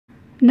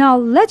Now,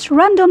 let's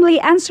randomly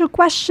answer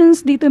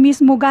questions dito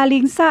mismo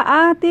galing sa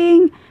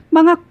ating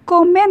mga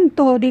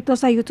komento dito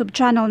sa YouTube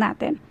channel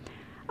natin.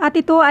 At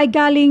ito ay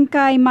galing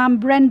kay Ma'am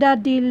Brenda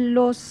de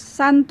los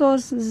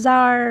Santos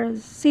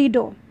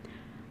Zarcido.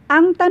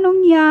 Ang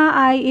tanong niya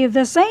ay, if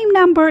the same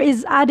number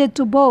is added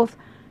to both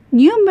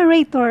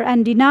numerator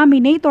and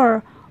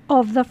denominator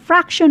of the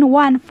fraction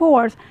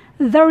 1/4,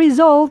 the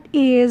result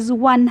is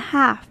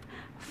 1/2.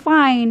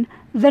 Find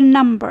the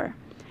number.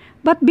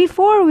 But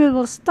before we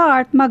will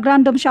start,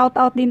 mag-random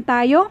shoutout din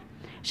tayo.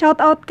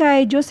 Shoutout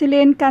kay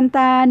Jocelyn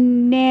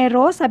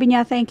Cantanero. Sabi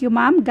niya, thank you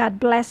ma'am.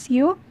 God bless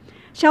you.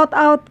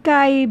 Shoutout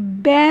kay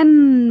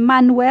Ben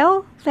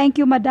Manuel. Thank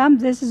you madam.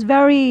 This is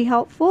very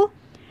helpful.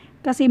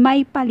 Kasi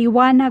may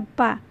paliwanag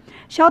pa.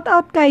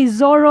 Shoutout kay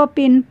Zoro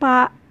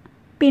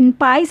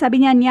Pinpay. Sabi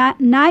niya,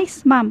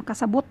 nice ma'am.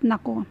 Kasabot na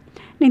ko.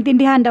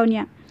 Naintindihan daw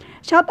niya.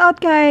 Shoutout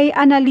kay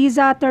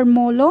Analiza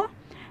Termolo.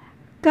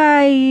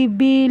 Kay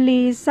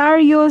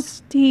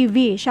Belisarius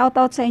TV.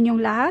 Shoutout sa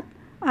inyong lahat.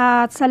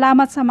 At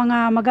salamat sa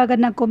mga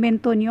magagandang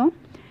komento nyo.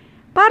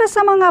 Para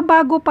sa mga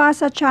bago pa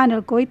sa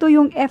channel ko, ito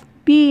yung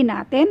FB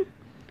natin.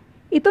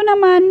 Ito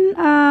naman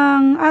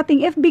ang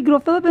ating FB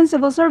group, Philippine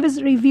Civil Service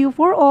Review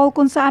for All,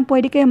 kung saan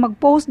pwede kayong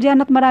mag-post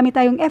dyan at marami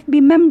tayong FB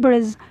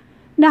members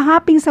na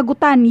haping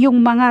sagutan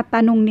yung mga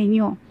tanong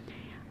ninyo.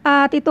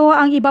 At ito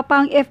ang iba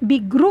pang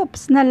FB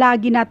groups na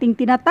lagi nating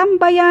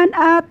tinatambayan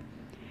at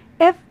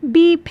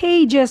FB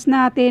pages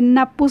natin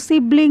na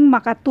posibleng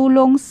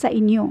makatulong sa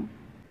inyo.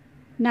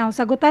 Now,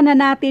 sagutan na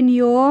natin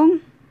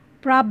yung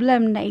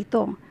problem na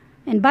ito.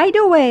 And by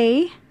the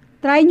way,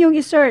 try nyong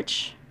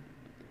i-search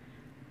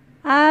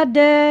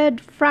added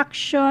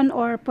fraction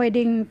or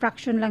pwedeng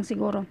fraction lang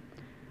siguro.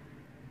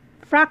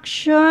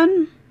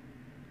 Fraction,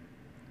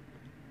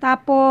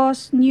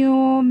 tapos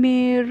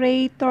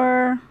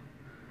numerator,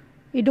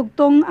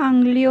 idugtong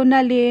ang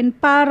Leonalyn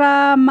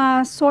para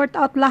ma-sort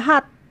out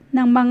lahat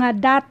ng mga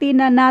dati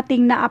na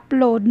nating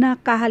na-upload na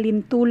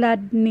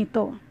kahalintulad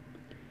nito.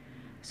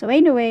 So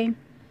anyway,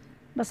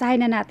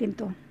 basahin na natin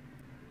to.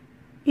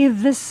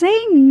 If the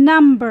same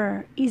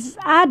number is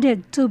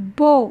added to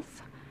both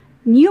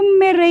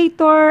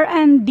numerator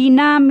and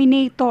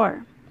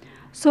denominator,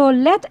 so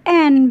let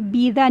n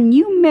be the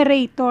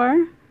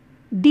numerator,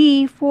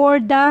 d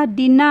for the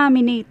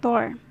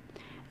denominator.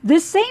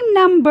 The same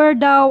number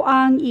daw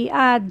ang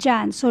i-add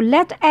dyan. So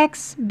let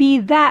x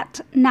be that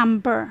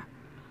number.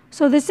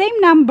 So the same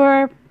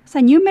number,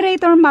 sa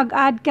numerator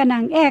mag-add ka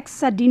ng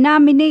x, sa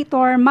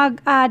denominator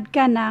mag-add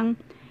ka ng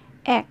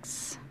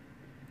x.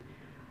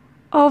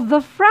 Of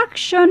the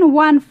fraction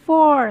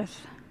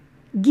 1/4,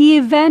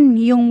 given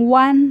yung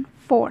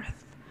 1/4.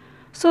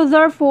 So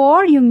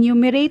therefore, yung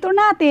numerator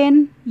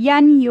natin,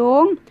 yan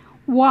yung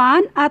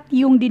 1 at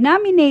yung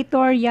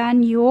denominator,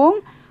 yan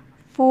yung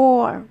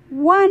 4.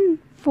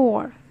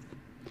 1/4.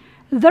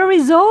 The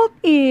result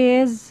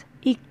is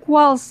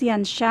equals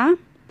yan siya.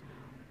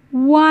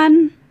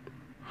 1/2.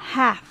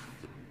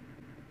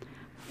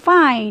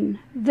 Find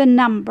the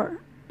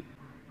number.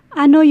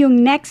 Ano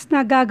yung next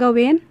na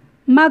gagawin?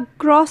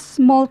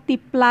 Mag-cross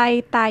multiply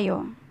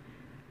tayo.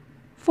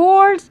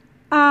 4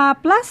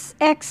 plus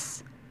x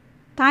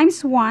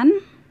times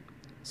 1.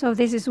 So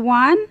this is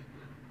 1.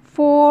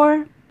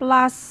 4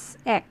 plus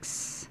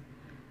x.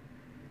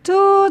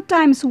 2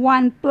 times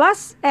 1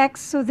 plus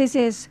x. So this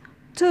is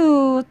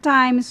 2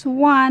 times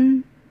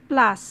 1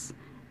 plus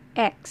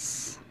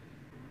x.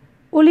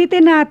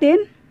 Ulitin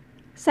natin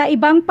sa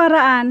ibang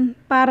paraan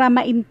para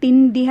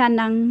maintindihan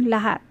ng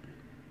lahat.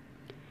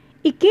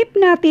 I-keep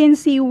natin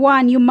si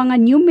 1 yung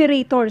mga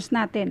numerators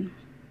natin.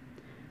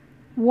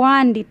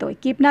 1 dito.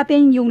 I-keep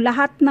natin yung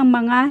lahat ng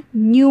mga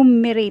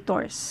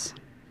numerators.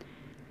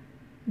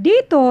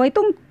 Dito,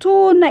 itong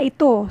 2 na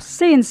ito,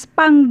 since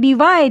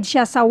pang-divide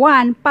siya sa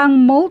 1,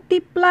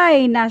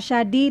 pang-multiply na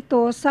siya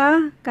dito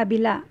sa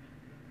kabila.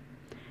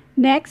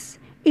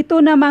 Next, ito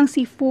namang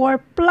si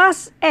 4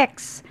 plus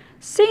x.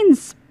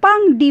 Since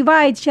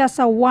pang-divide siya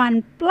sa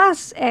 1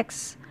 plus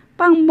x,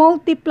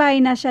 pang-multiply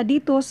na siya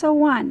dito sa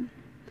 1.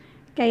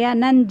 Kaya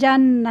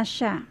nandyan na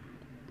siya.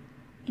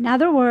 In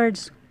other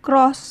words,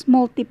 cross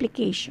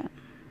multiplication.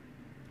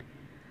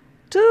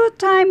 2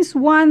 times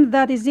 1,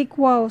 that is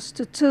equals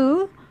to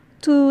 2.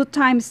 2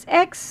 times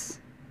x,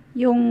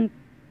 yung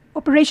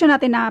operation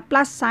natin na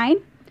plus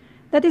sign,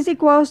 that is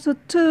equals to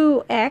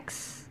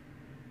 2x.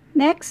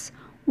 Next,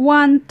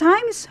 1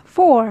 times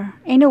 4.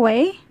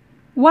 Anyway,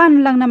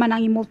 1 lang naman ang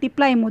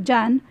i-multiply mo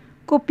dyan.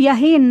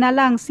 Kopyahin na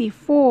lang si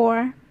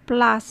 4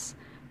 plus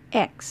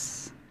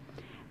x.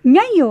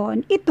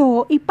 Ngayon,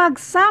 ito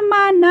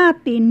ipagsama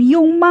natin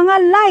yung mga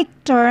like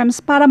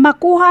terms para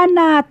makuha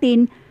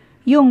natin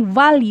yung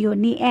value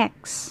ni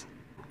x.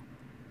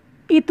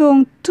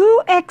 Itong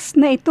 2x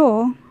na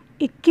ito,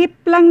 i-keep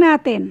lang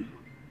natin.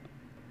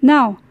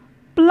 Now,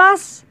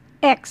 plus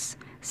x.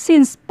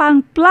 Since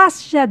pang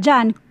plus siya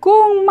dyan,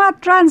 kung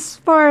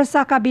ma-transfer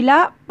sa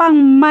kabila,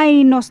 pang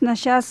minus na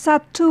siya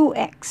sa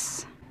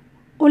 2x.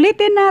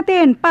 Ulitin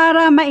natin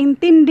para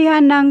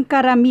maintindihan ng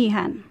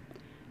karamihan.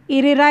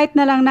 i-rewrite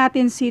na lang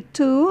natin si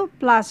 2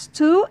 plus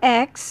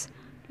 2x,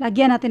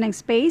 lagyan natin ng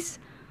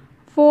space,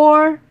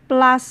 4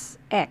 plus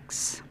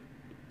x.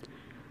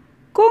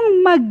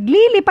 Kung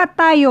maglilipat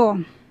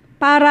tayo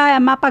para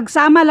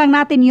mapagsama lang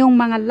natin yung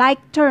mga like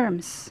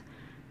terms,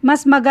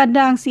 mas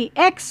magandang si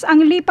x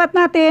ang lipat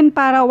natin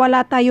para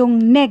wala tayong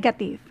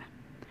negative.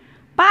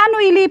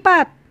 Paano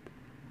ilipat?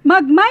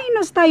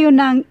 Mag-minus tayo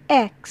ng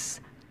x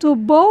to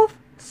both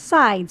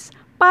sides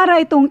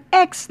para itong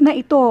x na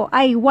ito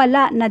ay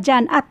wala na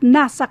dyan at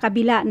nasa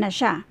kabila na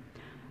siya.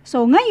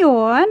 So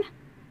ngayon,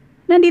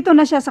 nandito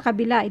na siya sa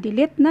kabila.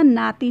 I-delete na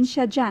natin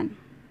siya dyan.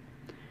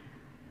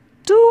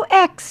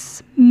 2x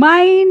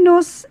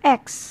minus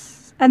x,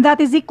 and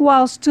that is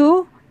equals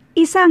to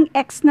isang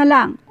x na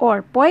lang,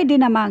 or pwede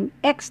namang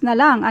x na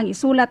lang ang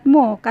isulat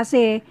mo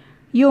kasi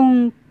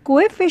yung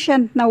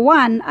coefficient na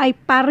 1 ay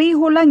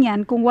pareho lang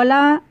yan kung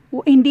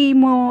hindi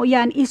mo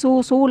yan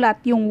isusulat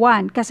yung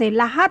 1 kasi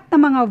lahat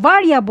ng mga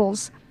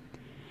variables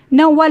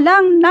na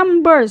walang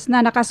numbers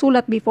na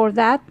nakasulat before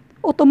that,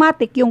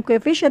 automatic yung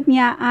coefficient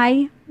niya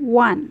ay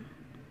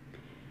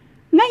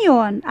 1.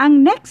 Ngayon, ang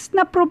next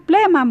na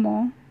problema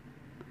mo,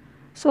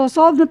 so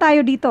solve na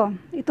tayo dito.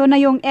 Ito na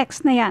yung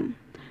x na yan.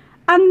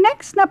 Ang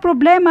next na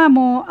problema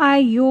mo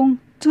ay yung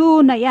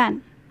 2 na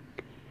yan.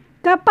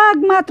 Kapag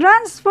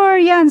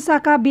ma-transfer yan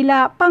sa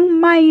kabila,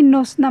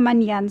 pang-minus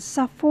naman yan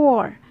sa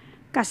 4.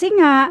 Kasi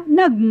nga,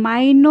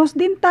 nag-minus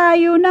din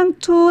tayo ng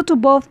 2 to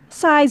both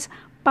sides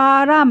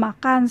para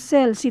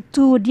makancel si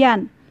 2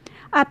 diyan.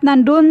 At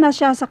nandun na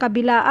siya sa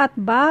kabila at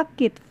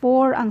bakit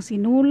 4 ang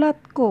sinulat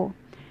ko?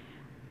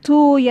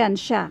 2 yan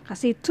siya.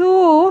 Kasi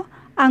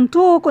 2, ang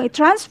 2, kung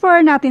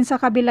i-transfer natin sa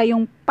kabila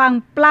yung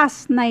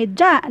pang-plus na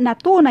 2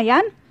 na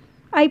yan,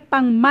 ay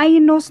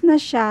pang-minus na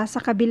siya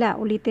sa kabila.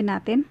 Ulitin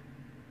natin.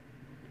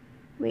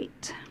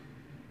 Wait.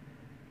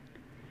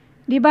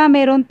 Diba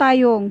meron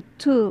tayong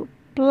 2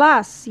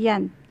 plus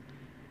yan.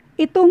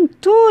 Itong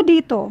 2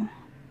 dito,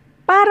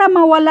 para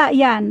mawala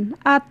yan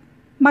at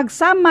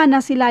magsama na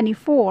sila ni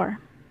 4,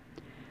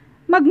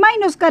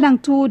 mag-minus ka ng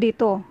 2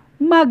 dito.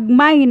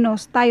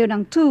 Mag-minus tayo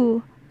ng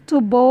 2 to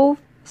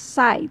both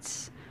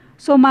sides.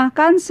 So,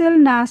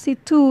 ma-cancel na si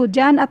 2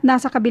 dyan at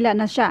nasa kabila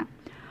na siya.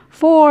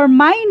 4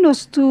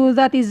 minus 2,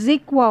 that is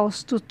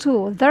equals to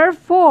 2.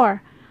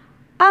 Therefore,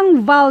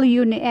 ang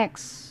value ni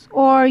x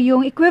or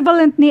yung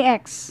equivalent ni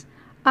x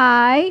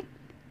ay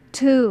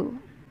 2.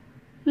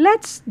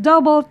 Let's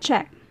double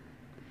check.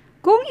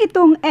 Kung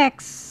itong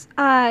x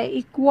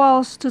ay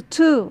equals to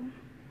 2,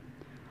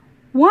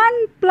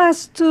 1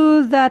 plus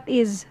 2, that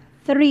is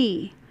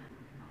 3.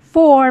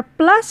 4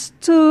 plus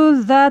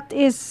 2, that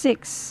is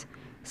 6.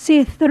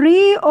 Si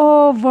 3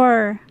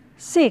 over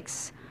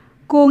 6,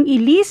 kung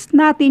i-list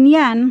natin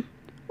yan,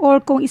 or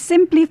kung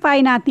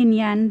i-simplify natin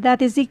yan,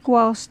 that is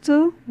equals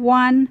to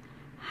 1/2.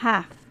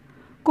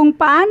 Kung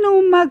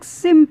paano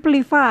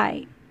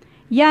mag-simplify,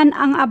 yan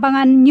ang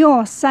abangan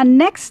nyo sa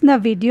next na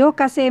video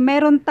kasi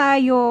meron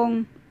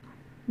tayong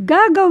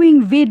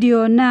gagawing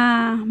video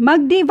na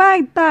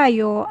mag-divide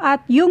tayo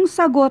at yung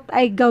sagot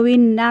ay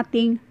gawin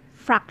nating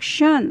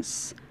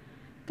fractions.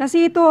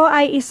 Kasi ito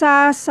ay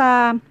isa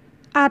sa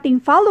ating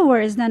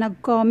followers na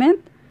nag-comment.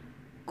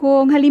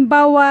 Kung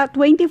halimbawa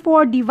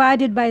 24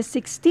 divided by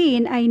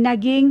 16 ay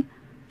naging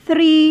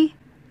 3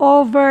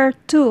 over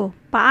 2.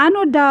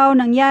 Paano daw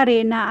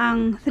nangyari na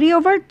ang 3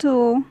 over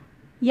 2,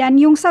 yan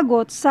yung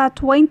sagot sa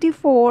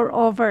 24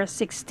 over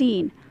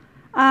 16.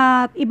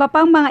 At iba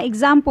pang mga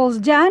examples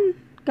dyan.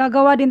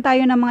 Gagawa din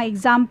tayo ng mga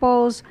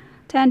examples.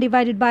 10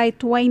 divided by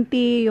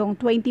 20, yung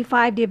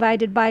 25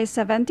 divided by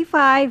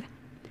 75.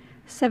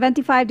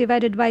 75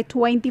 divided by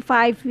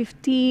 25,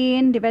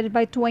 15 divided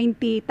by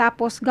 20.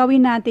 Tapos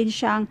gawin natin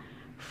siyang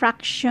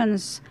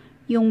fractions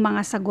yung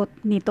mga sagot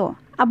nito.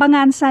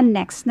 Abangan sa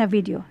next na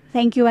video.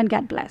 Thank you and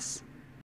God bless.